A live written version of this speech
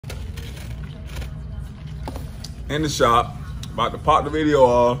in the shop, about to pop the video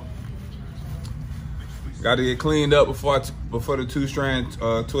off. Got to get cleaned up before the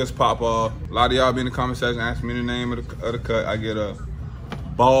 2-strand twist pop off. A lot of y'all be in the comment section asking me the name of the cut. I get a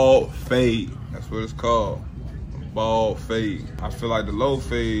bald fade. That's what it's called, a bald fade. I feel like the low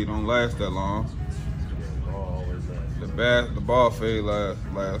fade don't last that long. The bald fade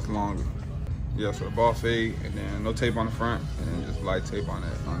lasts longer. Yeah, so the bald fade, and then no tape on the front, and then just light tape on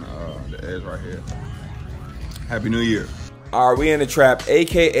the edge right here. Happy New Year. All right, we in the trap,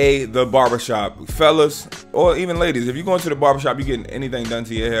 AKA the barbershop. Fellas, or even ladies, if you're going to the barbershop, you're getting anything done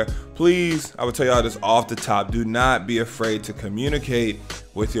to your hair, please, I would tell y'all this off the top, do not be afraid to communicate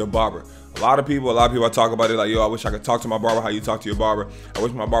with your barber. A lot of people I talk about it like, yo, I wish I could talk to my barber how you talk to your barber. I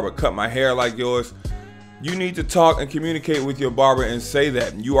wish my barber cut my hair like yours. You need to talk and communicate with your barber and say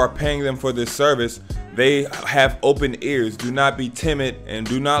that. You are paying them for this service. They have open ears. Do not be timid, and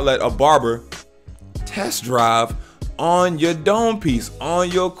do not let a barber test drive on your dome piece,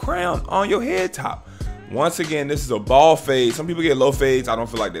 on your crown, on your head top. Once again, this is a bald fade. Some people get low fades. I don't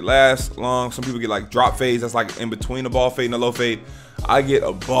feel like they last long. Some people get like drop fades. That's like in between the bald fade and the low fade. I get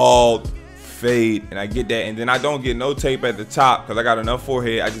a bald fade, and I get that. And then I don't get no tape at the top because I got enough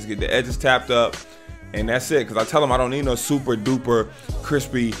forehead. I just get the edges tapped up. And that's it, because I tell them I don't need no super duper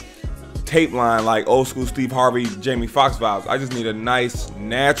crispy tape line like old school Steve Harvey, Jamie Foxx vibes. I just need a nice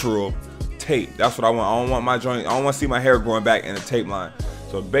natural tape. That's what I want. I don't want my joint, I don't want to see my hair growing back in a tape line.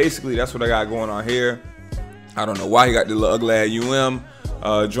 So basically that's what I got going on here. I don't know why he got the little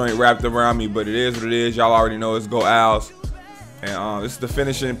ugly joint wrapped around me, but it is what it is. Y'all already know it's Go Owls. And this is the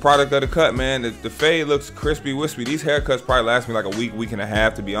finishing product of the cut, man. The fade looks crispy, wispy. These haircuts probably last me like a week and a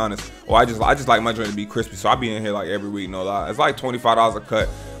half, to be honest. Well, I just like my joint to be crispy, so I be in here like every week, no lie. It's like $25 a cut.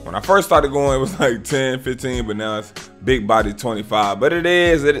 When I first started going, it was like 10, 15, but now it's big body 25. But it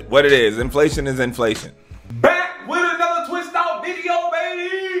is what it is. Inflation is inflation. Back with another twist out video,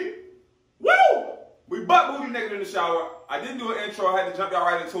 baby. Woo! We butt booty naked in the shower. I didn't do an intro. I had to jump y'all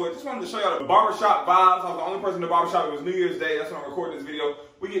right into it. Just wanted to show y'all the barbershop vibes. I was the only person in the barbershop. It was New Year's Day. That's when I'm recording this video.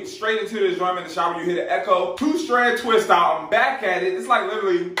 We get straight into this joint in the shower. You hear the echo. 2-strand twist out. I'm back at it. It's like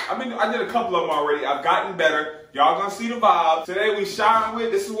literally, I did a couple of them already. I've gotten better. Y'all gonna see the vibe. Today we showering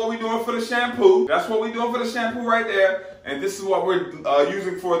with, this is what we doing for the shampoo. That's what we doing for the shampoo right there. And this is what we're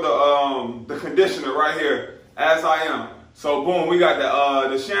using for the conditioner right here, As I Am. So boom, we got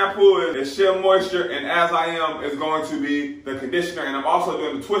the shampoo and SheaMoisture, and As I Am is going to be the conditioner. And I'm also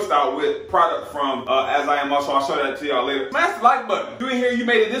doing the twist out with product from As I Am also. I'll show that to y'all later. Smash the like button. If you're here, you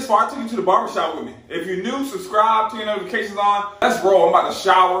made it this far, I took you to the barbershop with me. If you're new, subscribe, turn your notifications on. Let's roll. I'm about to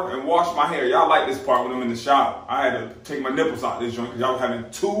shower and wash my hair. Y'all like this part when I'm in the shower. I had to take my nipples out this joint because y'all was having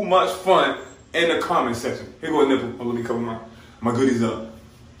too much fun in the comment section. Here go a nipple. Oh, let me cover my goodies up.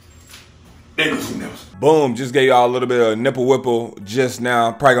 Boom, just gave y'all a little bit of nipple whipple just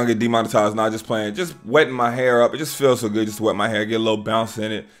now. Probably gonna get demonetized now, just playing. Just wetting my hair up. It just feels so good just to wet my hair, get a little bounce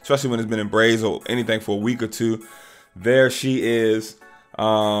in it, especially when it's been in braids or anything for a week or two. There she is.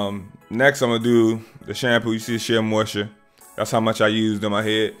 Next I'm gonna do the shampoo. You see the SheaMoisture. That's how much I used in my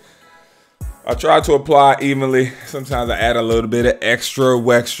head. I try to apply evenly. Sometimes I add a little bit of extra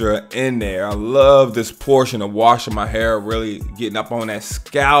in there. I love this portion of washing my hair, really getting up on that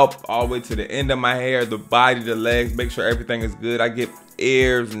scalp all the way to the end of my hair, the body, the legs, make sure everything is good. I get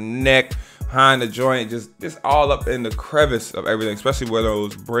ears, neck, behind the joint, just all up in the crevice of everything, especially where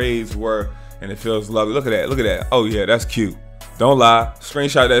those braids were, and it feels lovely. Look at that, look at that. Oh yeah, that's cute. Don't lie.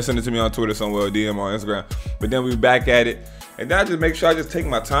 Screenshot that, send it to me on Twitter somewhere, or DM on Instagram. But then we back at it. And then I just make sure I just take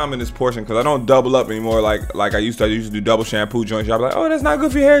my time in this portion because I don't double up anymore like I used to. I used to do double shampoo joints. Y'all be like, oh, that's not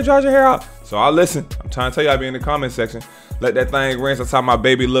good for your hair. Dry your hair out. So I listen. I'm trying to tell y'all, be in the comment section. Let that thing rinse. That's how my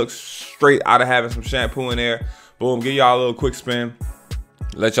baby looks, straight out of having some shampoo in there. Boom, give y'all a little quick spin.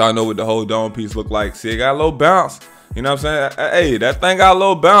 Let y'all know what the whole dome piece look like. See, it got a little bounce. You know what I'm saying? Hey, that thing got a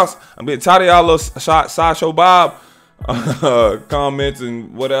little bounce. I'm getting tired of y'all little Sideshow Bob comments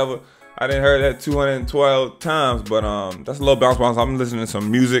and whatever. I didn't hear that 212 times, but that's a little bounce. I'm listening to some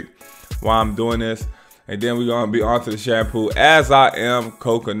music while I'm doing this. And then we're gonna be onto the shampoo. As I Am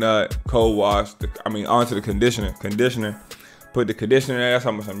coconut co-wash. Onto the conditioner. Put the conditioner in there, that's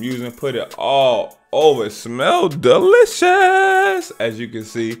how much I'm using. Put it all over. It smells delicious, as you can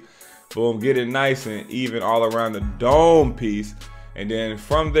see. Boom, get it nice and even all around the dome piece. And then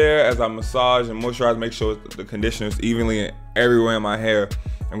from there, as I massage and moisturize, make sure the conditioner is evenly and everywhere in my hair.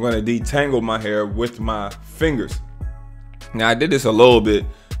 I'm going to detangle my hair with my fingers. Now, I did this a little bit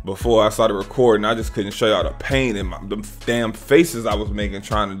before I started recording. I just couldn't show y'all the pain in the damn faces I was making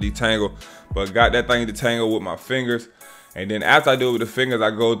trying to detangle. But got that thing detangled with my fingers. And then after I do it with the fingers,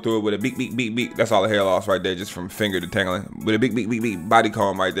 I go through it with a beak, beak, beak, beak. That's all the hair loss right there, just from finger detangling. With a beak, beak, beak, beak, body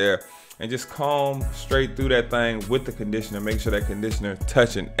comb right there. And just comb straight through that thing with the conditioner. Make sure that conditioner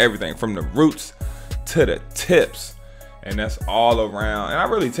touching everything from the roots to the tips. And that's all around. And I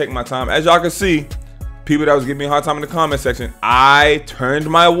really take my time. As y'all can see, people that was giving me a hard time in the comment section, I turned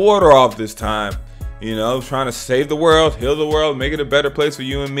my water off this time. You know, trying to save the world, heal the world, make it a better place for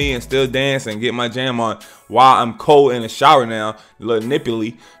you and me, and still dance and get my jam on while I'm cold in the shower now, a little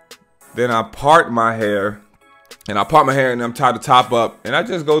nipply. Then I part my hair, and I'm tie the top up, and I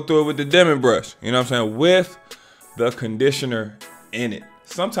just go through it with the Denman brush, you know what I'm saying, with the conditioner in it.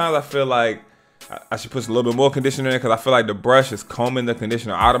 Sometimes I feel like I should put a little bit more conditioner in it because I feel like the brush is combing the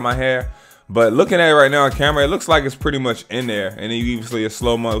conditioner out of my hair. But looking at it right now on camera, it looks like it's pretty much in there. And then you even see a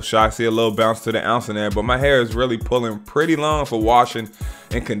slow-mo shot, see a little bounce to the ounce in there. But my hair is really pulling pretty long for washing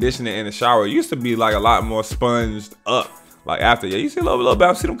and conditioning in the shower. It used to be like a lot more sponged up. Like after, yeah, you see a little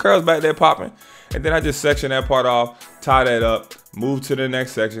bounce, see them curls back there popping. And then I just section that part off, tie that up, move to the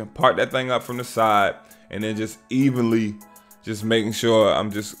next section, part that thing up from the side, and then just evenly just making sure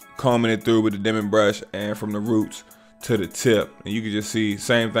I'm just combing it through with the Denman brush and from the roots to the tip. And you can just see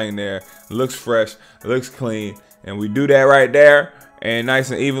same thing there. It looks fresh, it looks clean, and we do that right there and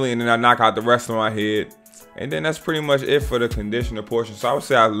nice and evenly, and then I knock out the rest of my head, and then that's pretty much it for the conditioner portion. So I would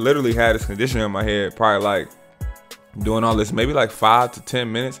say I literally had this conditioner in my head probably like doing all this maybe like 5 to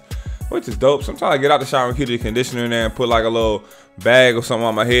 10 minutes, which is dope. Sometimes I get out the shower and keep the conditioner in there and put like a little bag or something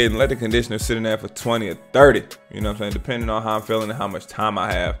on my head and let the conditioner sit in there for 20 or 30, you know what I'm saying, depending on how I'm feeling and how much time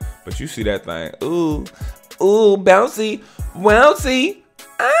I have. But you see that thing, ooh, bouncy, bouncy,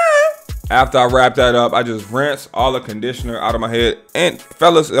 ah. After I wrap that up, I just rinse all the conditioner out of my head. And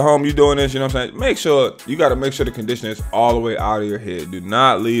fellas at home, you doing this, you know what I'm saying, make sure, you gotta make sure the conditioner is all the way out of your head. Do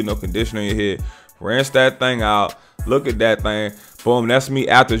not leave no conditioner in your head. Rinse that thing out, look at that thing, boom, that's me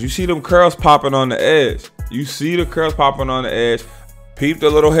after. You see them curls popping on the edge. You see the curls popping on the edge. Peep the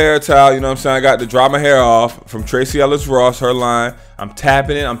little hair towel, you know what I'm saying? I got to dry my hair off from Tracy Ellis Ross, her line. I'm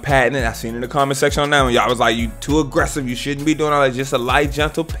tapping it, I'm patting it. I seen it in the comment section on that one. Y'all was like, you too aggressive. You shouldn't be doing all that. Just a light,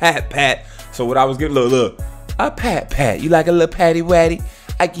 gentle pat. So what I was getting, look. A pat. You like a little patty watty?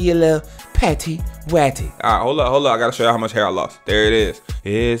 I give you a little patty watty. All right, hold up. I got to show you how much hair I lost. There it is.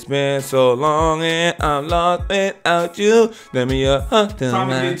 It's been so long and I'm lost without you. Let me time to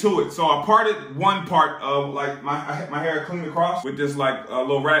get to it. So I parted one part of like my hair clean across with this like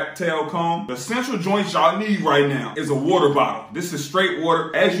little rat tail comb. The essential joints y'all need right now is a water bottle. This is straight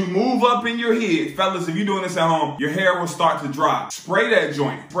water. As you move up in your head, fellas, if you're doing this at home, your hair will start to dry. Spray that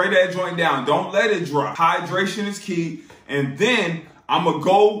joint down. Don't let it dry. Hydration is key. And then I'm gonna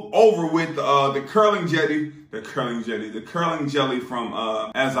go over with the curling jelly from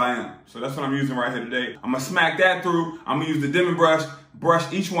As I Am. So that's what I'm using right here today. I'm gonna smack that through. I'm gonna use the Denman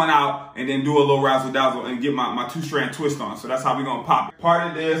brush each one out, and then do a little razzle dazzle and get my 2-strand twist on. So that's how we gonna pop it.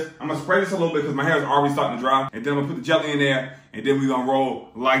 Parted this. I'm gonna spray this a little bit because my hair is already starting to dry, and then I'm gonna put the jelly in there, and then we gonna roll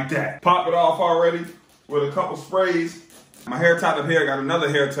like that. Pop it off already with a couple sprays. My hair tied up here. I got another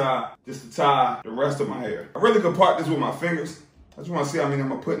hair tie just to tie the rest of my hair. I really could part this with my fingers. I just want to see how many I'm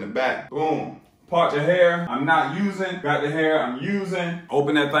going to put in the back. Boom. Part your hair. I'm not using. Got the hair I'm using.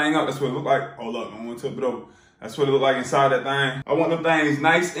 Open that thing up. That's what it look like. Hold up. I want to tip it over. That's what it look like inside that thing. I want them things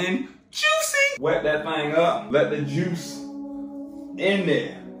nice and juicy. Wet that thing up. Let the juice in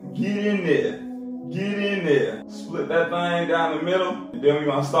there. Get in there. Get in there. Split that thing down the middle. And then we're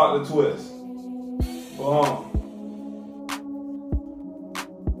going to start the twist. Boom.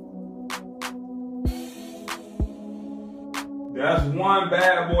 That's one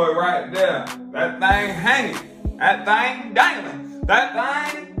bad boy right there. That thing hanging. That thing dangling.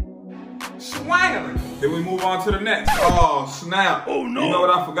 That thing swangling. Then we move on to the next. Oh, snap. Oh, no. You know what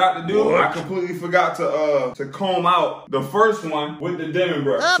I forgot to do? What? I completely forgot to comb out the first one with the Denman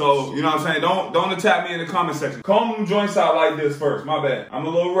brush. Oops. So, you know what I'm saying? Don't attack me in the comment section. Comb them joints out like this first. My bad. I'm a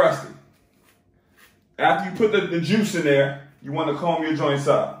little rusty. After you put the juice in there, you want to comb your joints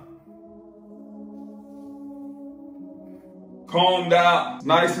out. Combed out,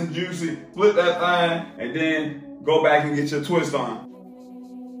 nice and juicy. Split that thing, and then go back and get your twist on.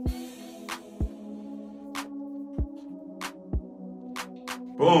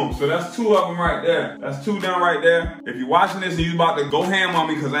 Boom, so that's 2 of them right there. That's 2 done right there. If you're watching this and you about to go ham on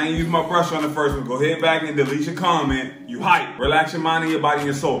me because I ain't used my brush on the first one, go ahead back and delete your comment. You hype. Relax your mind and your body and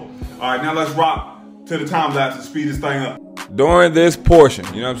your soul. All right, now let's rock to the time lapse and speed this thing up. During this portion,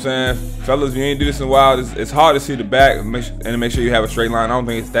 you know what I'm saying? Fellas, if you ain't do this in a while, it's hard to see the back and make sure you have a straight line. I don't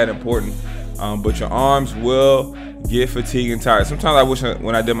think it's that important. But your arms will get fatigued and tired. Sometimes I wish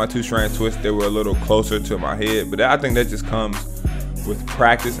when I did my 2-strand twist, they were a little closer to my head, but I think that just comes with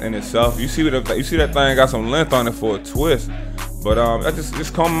practice in itself. You see that thing got some length on it for a twist, but I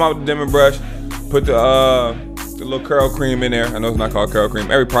just comb them out with the Denman brush, put the little curl cream in there. I know it's not called curl cream.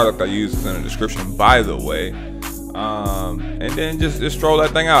 Every product I use is in the description, by the way. And then just stroll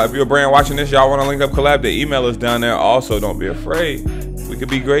that thing out. If you're a brand watching this, y'all want to link up, collab, the email is down there. Also, don't be afraid. We could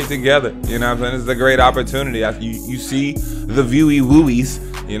be great together. You know what I'm saying? This is a great opportunity. You see the viewy wooies.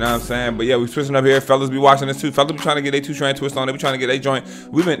 You know what I'm saying? But yeah, we switching up here. Fellas be watching this too. Fellas be trying to get a 2-strand twist on. They be trying to get a joint.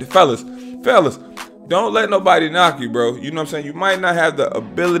 Fellas, don't let nobody knock you, bro. You know what I'm saying? You might not have the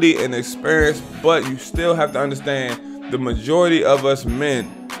ability and experience, but you still have to understand the majority of us men,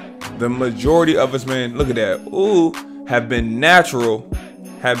 look at that, ooh, have been natural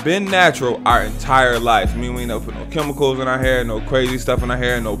our entire lives. I mean, we ain't never put no chemicals in our hair, no crazy stuff in our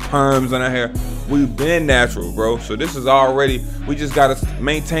hair, no perms in our hair. We've been natural, bro. So this is already, we just gotta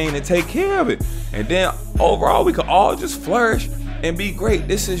maintain and take care of it. And then overall, we can all just flourish and be great.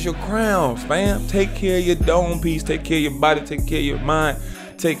 This is your crown, fam. Take care of your dome piece, take care of your body, take care of your mind,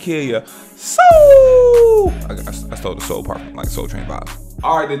 take care of your soul. I stole the soul part from like Soul Train vibes.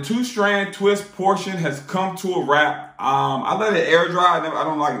 All right, the 2-strand twist portion has come to a wrap. I let it air dry. I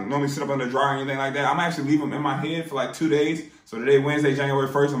don't like normally sit up under the dryer or anything like that. I'm actually leave them in my head for like 2 days. So today, Wednesday, January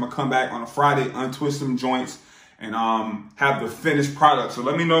 1st, I'm gonna come back on a Friday, untwist them joints, and have the finished product. So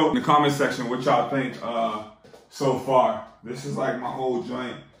let me know in the comment section what y'all think so far. This is like my whole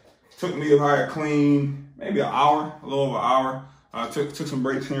joint. Took me about a clean, maybe an hour, a little over an hour. Took some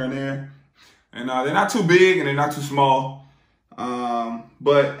breaks here and there. And they're not too big and they're not too small.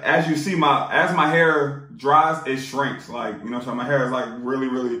 But as you see, as my hair dries, it shrinks. Like, you know what I'm saying? My hair is like really,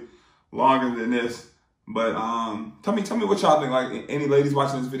 really longer than this. But tell me what y'all think. Like, any ladies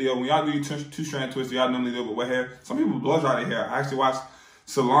watching this video, when y'all do your 2-strand twist, y'all normally do it with wet hair. Some people blow dry their hair. I actually watch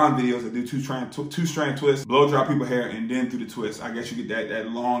salon videos that do 2-strand twists, blow dry people's hair, and then do the twist. I guess you get that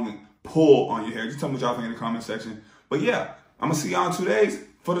long pull on your hair. Just tell me what y'all think in the comment section. But yeah, I'm gonna see y'all in 2 days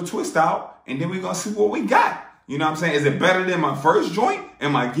for the twist out, and then we're gonna see what we got. You know what I'm saying? Is it better than my first joint?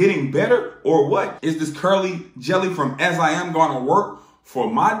 Am I getting better or what? Is this curly jelly from As I Am gonna work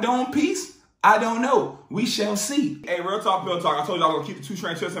for my dome piece? I don't know. We shall see. Hey, real talk, pill talk. I told y'all I was gonna keep the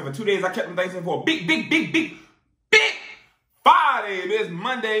 2-strand twist in for 2 days. I kept them things in for a big Friday. It's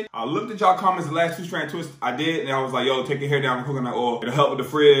Monday. I looked at y'all comments the last 2-strand twist I did, and I was like, yo, take your hair down with coconut oil. It'll help with the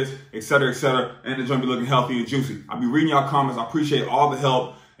frizz, etc., and the joint be looking healthy and juicy. I'll be reading y'all comments. I appreciate all the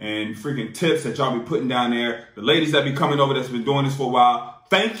help and freaking tips that y'all be putting down there. The ladies that be coming over that's been doing this for a while,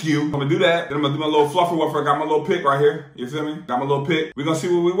 thank you. I'm gonna do that. Then I'm gonna do my little fluffer wuffer. I got my little pick right here. You feel me? Got my little pick. We're gonna see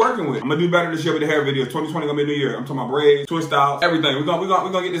what we're working with. I'm gonna do better this year with the hair videos. 2020 gonna be a new year. I'm talking about braids, twist out, everything. We're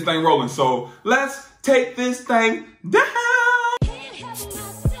gonna get this thing rolling. So let's take this thing down.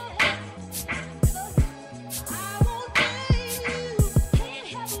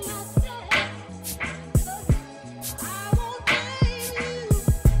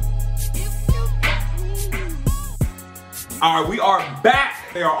 All right, we are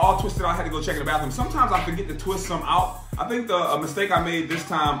back. They are all twisted out. I had to go check in the bathroom. Sometimes I forget to twist some out. I think the mistake I made this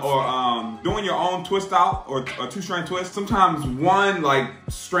time, or doing your own twist out, or a 2-strand twist, sometimes one like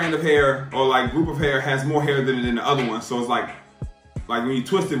strand of hair or like group of hair has more hair than the other one. So it's like when you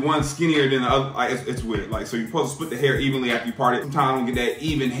twist it, one skinnier than the other. Like it's weird. Like, so you're supposed to split the hair evenly after you part it. Sometimes I don't get that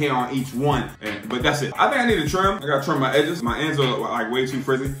even hair on each one. But that's it. I think I need to trim. I gotta trim my edges. My ends are like way too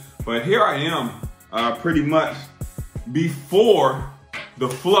frizzy. But here I am, pretty much before the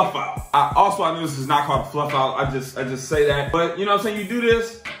fluff out. I know this is not called fluff out. I just say that. But you know what I'm saying? You do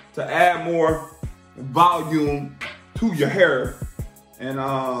this to add more volume to your hair. And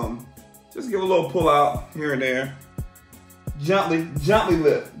just give a little pull out here and there. Gently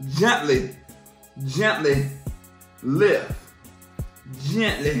lift. Gently lift.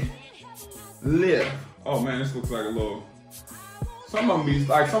 Gently lift. Oh man, this looks like a little. Some of them be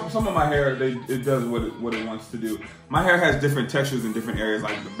like some of my hair, it does what it wants to do. My hair has different textures in different areas.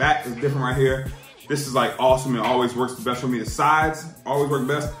 Like the back is different right here. This is like awesome. It always works the best for me. The sides always work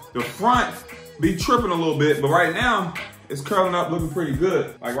best. The front be tripping a little bit, but right now it's curling up, looking pretty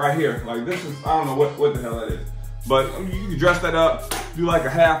good. Like right here. Like this is, I don't know what the hell that is. But you can dress that up, do like a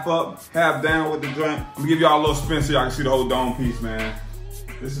half up, half down with the joint. I'm gonna give y'all a little spin so y'all can see the whole dome piece, man.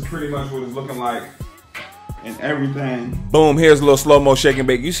 This is pretty much what it's looking like. And everything. Boom, here's a little slow-mo shake and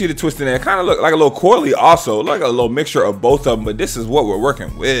bake. You see the twist in there. Kind of look like a little coily also. Like a little mixture of both of them, but this is what we're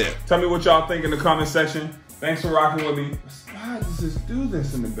working with. Tell me what y'all think in the comment section. Thanks for rocking with me. just do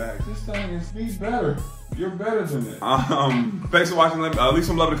this in the back. This thing is be better. You're better than this. Thanks for watching. Leave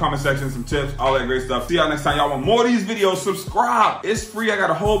some love in the comment section, some tips, all that great stuff. See y'all next time. Y'all want more of these videos, subscribe. It's free. I got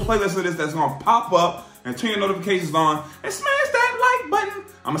a whole playlist of this that's gonna pop up, and turn your notifications on and smash that like button.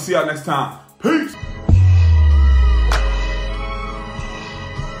 I'm gonna see y'all next time. Peace.